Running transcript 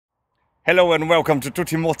Hello and welcome to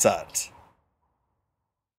Tutti Mozart.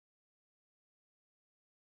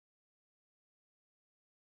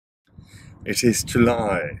 It is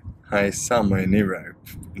July, high summer in Europe,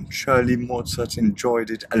 and surely Mozart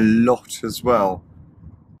enjoyed it a lot as well.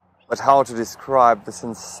 But how to describe the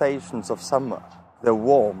sensations of summer, the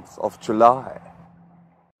warmth of July?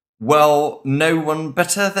 Well, no one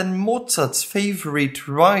better than Mozart's favorite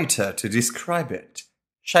writer to describe it,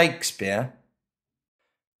 Shakespeare.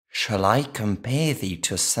 Shall I compare thee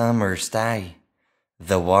to summer's day?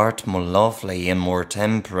 Thou art more lovely and more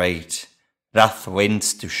temperate. Wrath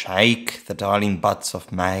winds to shake the darling buds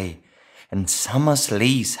of May, and summer's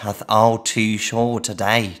lease hath all too short a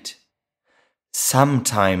date.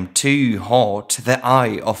 Sometime too hot the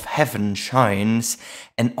eye of heaven shines,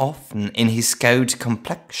 and often in his gold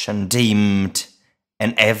complexion deemed,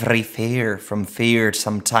 and every fear from fear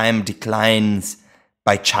sometime declines,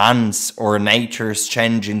 by chance or nature's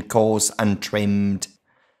changing course untrimmed.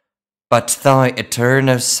 But thy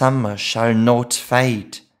eternal summer shall not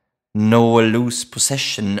fade, nor lose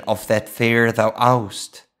possession of that fear thou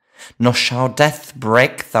owest, nor shall death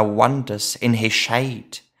break thy wonders in his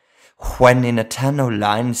shade, when in eternal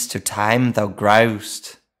lines to time thou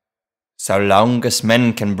growest. So long as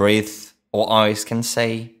men can breathe or eyes can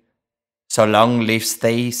see, so long lives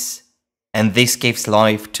this, and this gives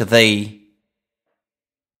life to thee.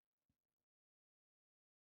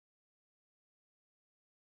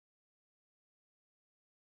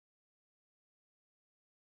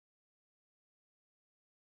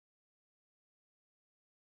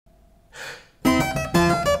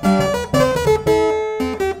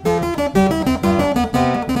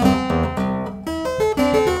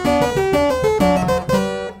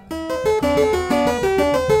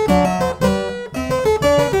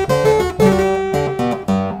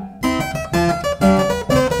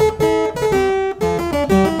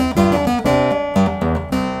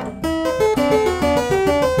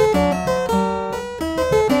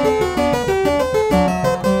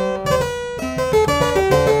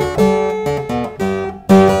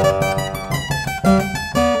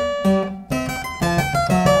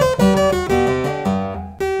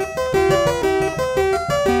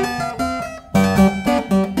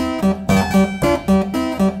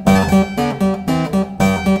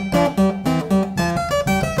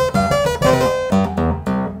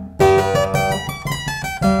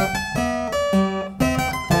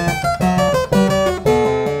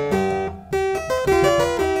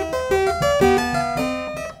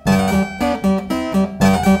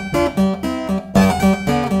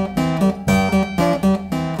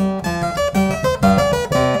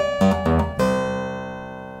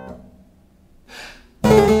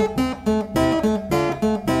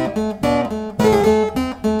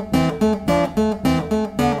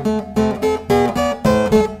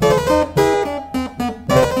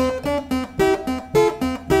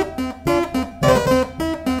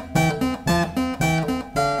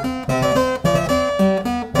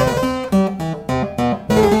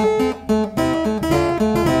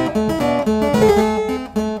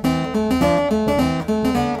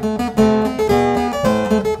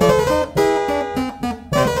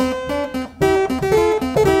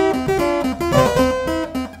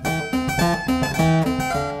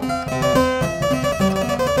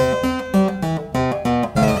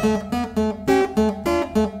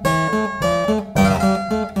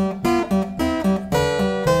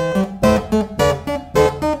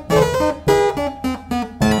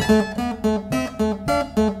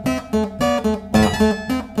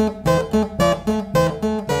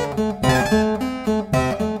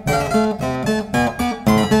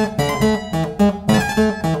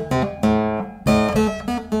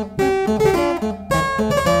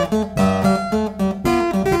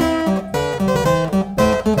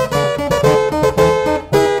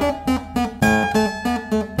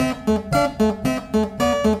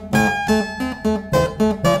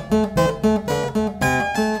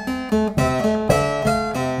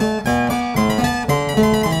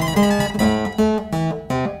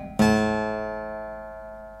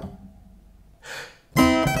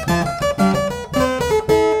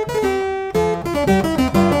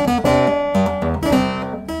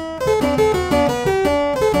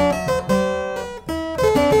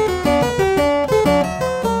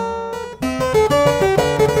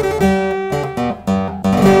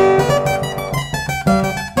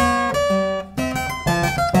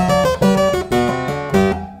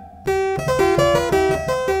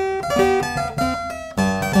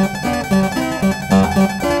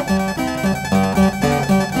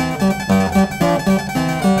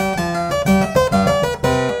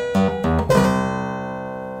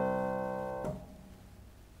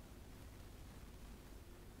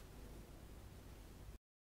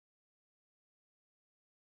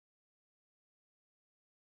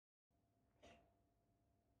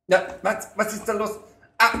 Ja, was ist da los?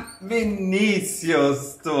 Ah,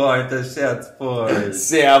 Vinicius, du alter Scherzbold.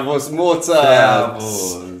 Servus, Mozart.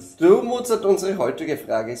 Servus. Du, Mozart, unsere heutige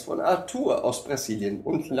Frage ist von Arthur aus Brasilien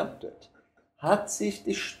und lautet: Hat sich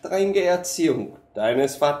die strenge Erziehung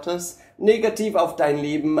deines Vaters negativ auf dein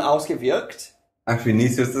Leben ausgewirkt? Ach,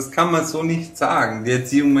 Vinicius, das kann man so nicht sagen. Die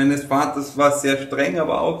Erziehung meines Vaters war sehr streng,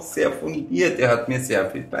 aber auch sehr fundiert. Er hat mir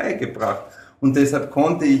sehr viel beigebracht. Und deshalb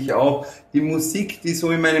konnte ich auch die Musik, die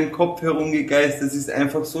so in meinem Kopf herumgegeistert ist,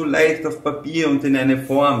 einfach so leicht auf Papier und in eine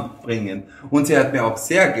Form bringen. Und sie hat mir auch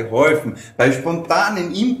sehr geholfen, bei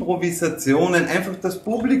spontanen Improvisationen einfach das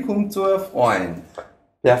Publikum zu erfreuen.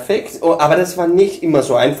 Perfekt, oh, aber das war nicht immer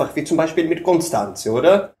so einfach, wie zum Beispiel mit Konstanze,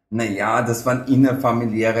 oder? Naja, das waren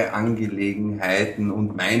innerfamiliäre Angelegenheiten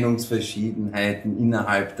und Meinungsverschiedenheiten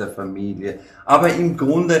innerhalb der Familie. Aber im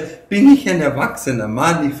Grunde bin ich ein erwachsener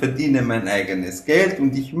Mann, ich verdiene mein eigenes Geld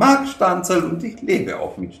und ich mag Stanzerl und ich lebe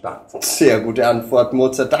auch mit Stanzerl. Sehr gute Antwort,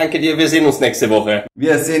 Mozart. Danke dir, wir sehen uns nächste Woche.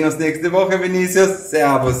 Wir sehen uns nächste Woche, Vinicius.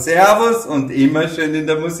 Servus, servus und immer schön in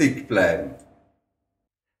der Musik bleiben.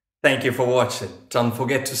 Thank you for watching. Don't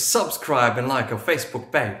forget to subscribe and like our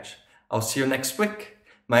Facebook page. I'll see you next week.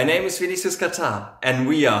 My name is Vinicius Kattah and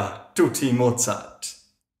we are Tutti Mozart.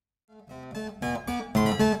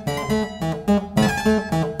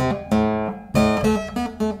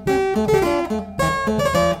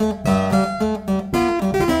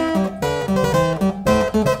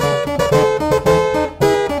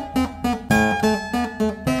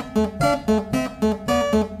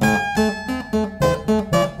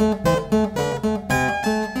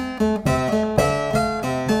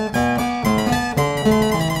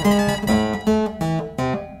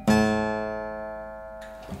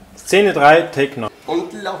 Szene 3, Take 9.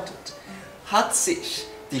 Und lautet: Hat sich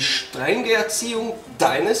die strenge Erziehung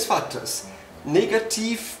deines Vaters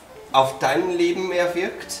negativ auf dein Leben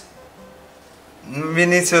erwirkt?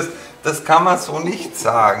 Vinicius, das kann man so nicht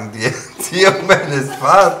sagen. Die Erziehung meines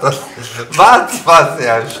Vaters war zwar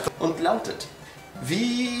sehr streng. Und lautet: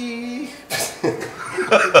 Wie...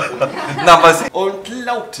 Na, was? Und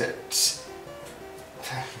lautet...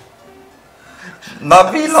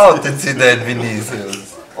 Na, wie lautet sie denn, Vinicius?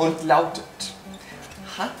 Und lautet: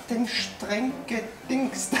 Hat den streng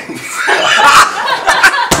gedingstens...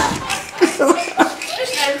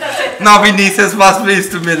 Na, Vinicius, was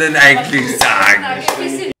willst du mir denn eigentlich sagen?